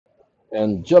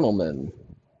and gentlemen,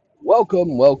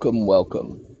 welcome, welcome,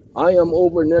 welcome. I am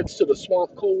over next to the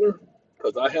swamp cooler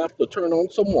because I have to turn on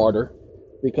some water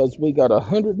because we got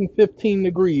 115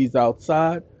 degrees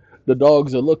outside. The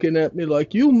dogs are looking at me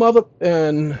like you mother,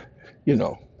 and you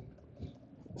know.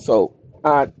 So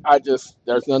I just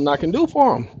there's nothing I can do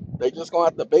for them. They just gonna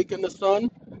have to bake in the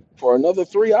sun for another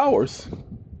 3 hours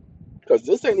because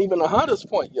this ain't even the hottest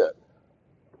point yet.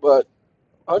 But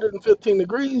 115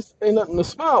 degrees ain't nothing to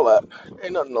smile at,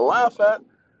 ain't nothing to laugh at.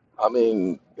 I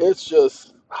mean, it's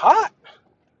just hot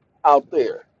out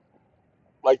there.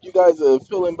 Like you guys are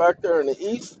feeling back there in the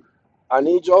east. I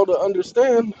need y'all to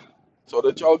understand so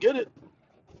that y'all get it.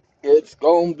 It's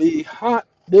gonna be hot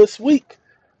this week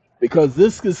because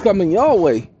this is coming your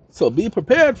way. So be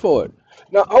prepared for it.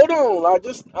 Now, hold on. I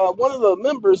just one of the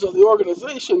members of the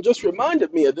organization just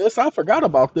reminded me of this. I forgot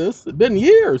about this. It's been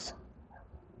years.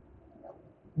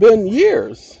 Been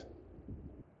years.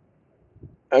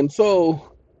 And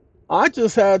so I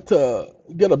just had to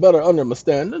get a better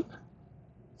understanding.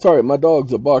 Sorry, my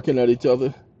dogs are barking at each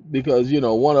other because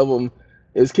one of them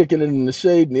is kicking it in the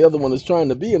shade and the other one is trying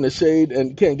to be in the shade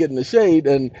and can't get in the shade,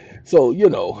 and so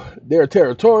they're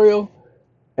territorial,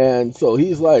 and so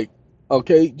he's like,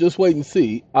 "Okay, just wait and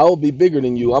see. I'll be bigger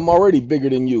than you. I'm already bigger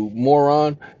than you,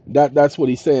 moron." That's what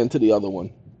he's saying to the other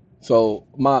one. So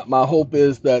my hope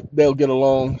is that they'll get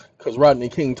along because Rodney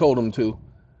King told them to.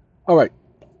 All right.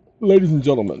 Ladies and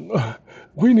gentlemen,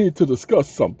 we need to discuss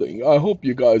something. I hope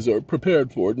you guys are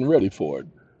prepared for it and ready for it.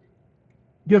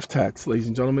 Gift tax, ladies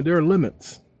and gentlemen, there are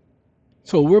limits.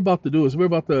 So what we're about to do is we're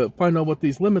about to find out what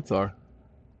these limits are.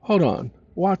 Hold on.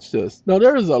 Watch this. Now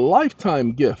there is a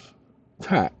lifetime gift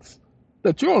tax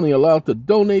that you're only allowed to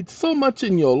donate so much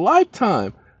in your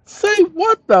lifetime. Say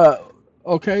what the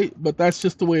okay, but that's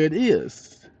just the way it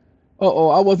is. Uh-oh,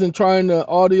 I wasn't trying to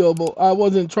I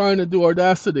wasn't trying to do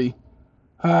Audacity.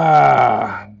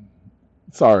 Ah,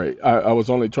 sorry, I was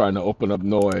only trying to open up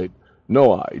no I.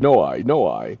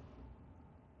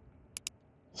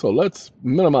 So let's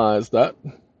minimize that.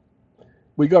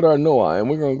 We got our no I, and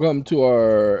we're going to come to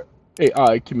our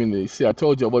AI community. See, I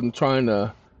told you I wasn't trying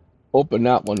to open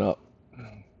that one up,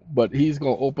 but he's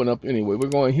going to open up anyway. We're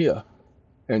going here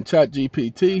and chat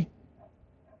GPT,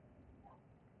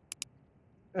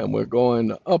 and we're going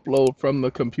to upload from the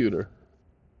computer.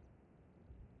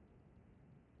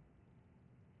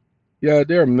 Yeah,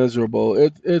 they're miserable.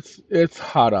 It's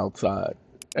hot outside,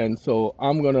 and so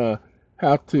I'm gonna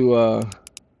have to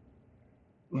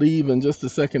leave in just a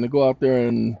second to go out there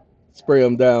and spray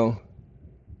them down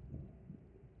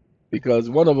because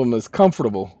one of them is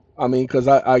comfortable. I mean, because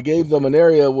I gave them an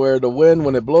area where the wind,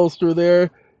 when it blows through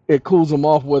there, it cools them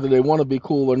off whether they want to be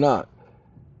cool or not.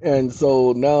 And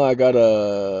so now I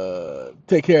gotta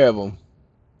take care of them.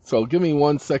 So give me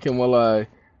 1 second while I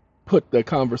put the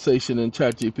conversation in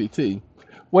ChatGPT.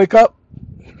 Wake up,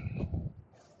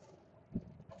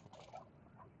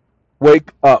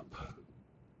 wake up.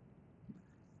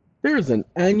 There's an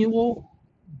annual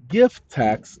gift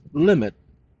tax limit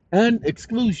and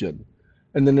exclusion.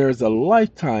 And then there's a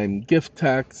lifetime gift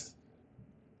tax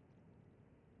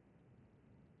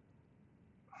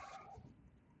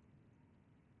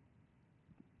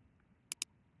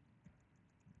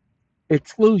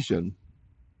exclusion.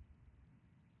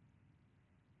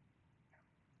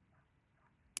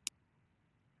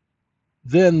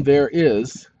 Then there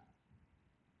is,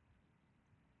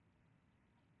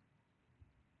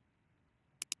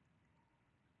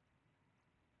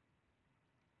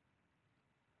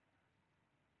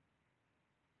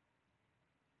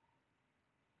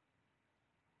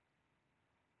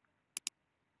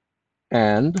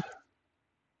 and,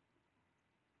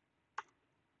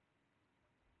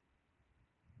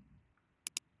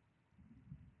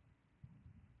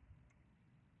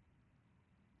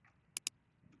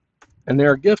 and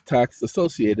there are gift tax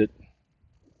associated,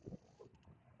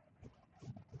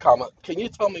 comma. Can you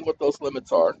tell me what those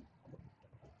limits are?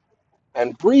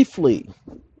 And briefly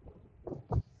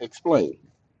explain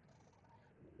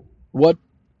what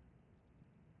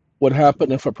would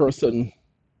happen if a person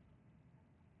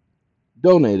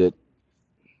donated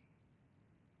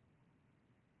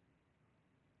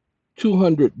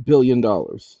 $200 billion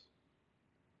to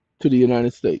the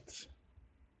United States.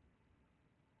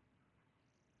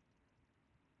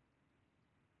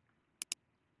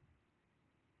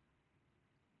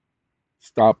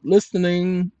 Stop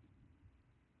listening.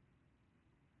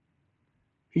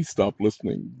 He stopped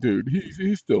listening. Dude,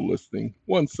 he's still listening.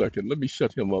 1 second. Let me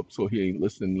shut him up so he ain't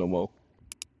listening no more.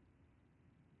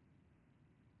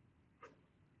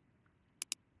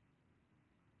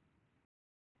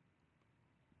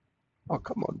 Oh,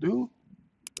 come on, dude.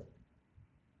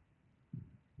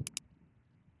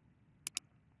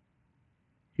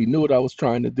 He knew what I was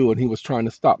trying to do, and he was trying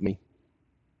to stop me.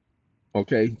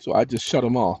 Okay, so I just shut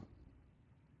him off.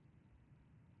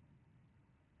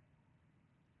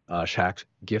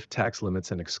 Gift tax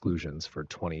limits and exclusions for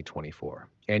 2024.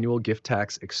 Annual gift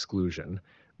tax exclusion.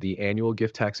 The annual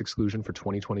gift tax exclusion for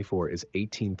 2024 is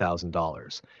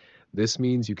 $18,000. This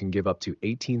means you can give up to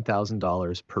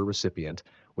 $18,000 per recipient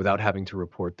without having to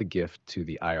report the gift to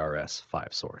the IRS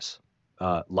 5-source.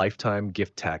 Lifetime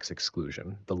gift tax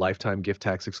exclusion. The lifetime gift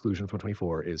tax exclusion for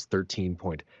 2024 is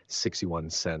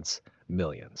 13.61 cents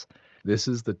millions. This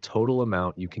is the total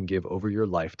amount you can give over your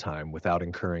lifetime without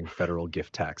incurring federal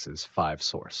gift taxes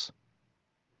 5-source.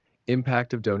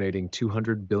 Impact of donating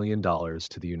 $200 billion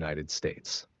to the United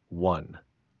States. 1.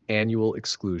 Annual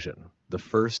exclusion. The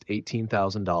first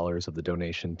 $18,000 of the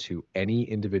donation to any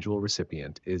individual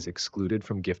recipient is excluded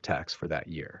from gift tax for that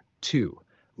year. 2.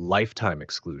 Lifetime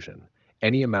exclusion.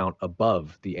 Any amount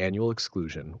above the annual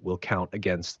exclusion will count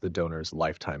against the donor's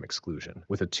lifetime exclusion.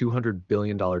 With a $200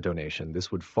 billion donation,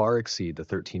 this would far exceed the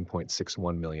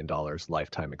 $13.61 million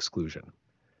lifetime exclusion.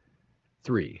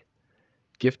 3.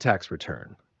 Gift tax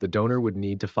return. The donor would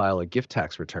need to file a gift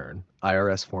tax return,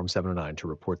 IRS Form 709, to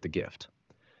report the gift.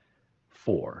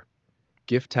 4.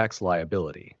 Gift tax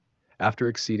liability. After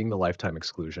exceeding the lifetime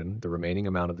exclusion, the remaining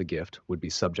amount of the gift would be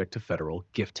subject to federal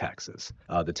gift taxes.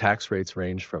 The tax rates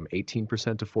range from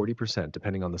 18% to 40%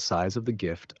 depending on the size of the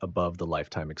gift above the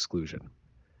lifetime exclusion.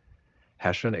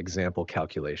 Hessian example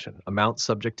calculation. Amount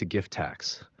subject to gift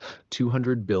tax.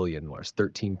 200 billion or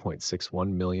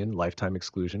 13.61 million. Lifetime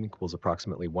exclusion equals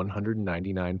approximately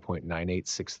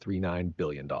 $199.98639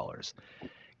 billion.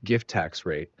 Gift tax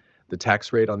rate. The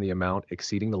tax rate on the amount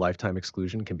exceeding the lifetime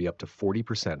exclusion can be up to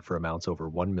 40% for amounts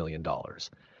over $1 million.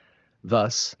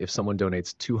 Thus, if someone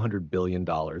donates $200 billion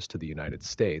to the United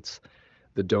States,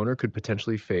 the donor could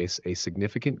potentially face a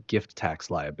significant gift tax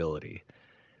liability,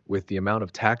 with the amount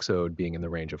of tax owed being in the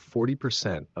range of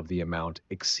 40% of the amount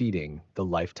exceeding the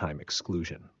lifetime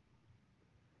exclusion.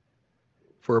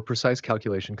 For a precise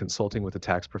calculation, consulting with a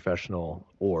tax professional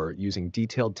or using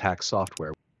detailed tax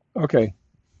software. Okay,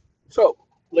 so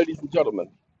ladies and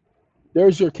gentlemen,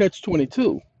 there's your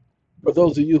catch-22. For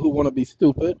those of you who want to be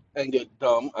stupid and get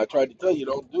dumb, I tried to tell you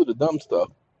don't do the dumb stuff.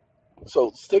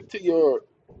 So stick to your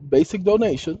basic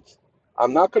donations.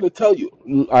 I'm not going to tell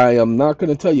you. I am not going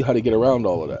to tell you how to get around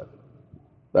all of that.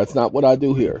 That's not what I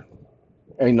do here.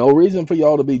 Ain't no reason for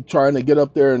y'all to be trying to get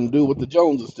up there and do what the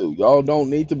Joneses do. Y'all don't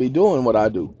need to be doing what I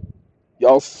do.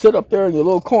 Y'all sit up there in your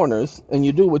little corners and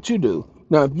you do what you do.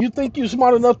 Now, if you think you're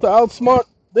smart enough to outsmart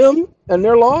them and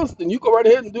they're lost, then you go right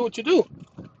ahead and do what you do.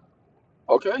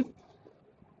 Okay?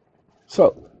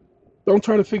 So, don't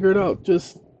try to figure it out.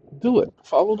 Just do it.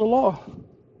 Follow the law.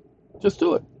 Just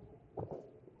do it. All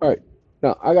right.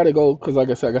 Now, I got to go because, like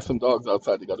I said, I got some dogs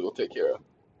outside they got to go take care of.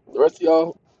 The rest of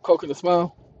y'all, coke and a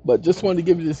smile. But just wanted to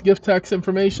give you this gift tax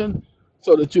information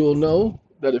so that you'll know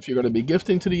that if you're going to be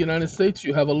gifting to the United States,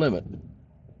 you have a limit.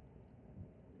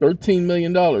 $13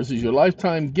 million is your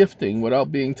lifetime gifting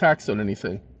without being taxed on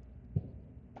anything.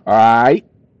 All right.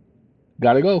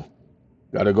 Gotta go.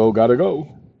 Gotta go. Gotta go.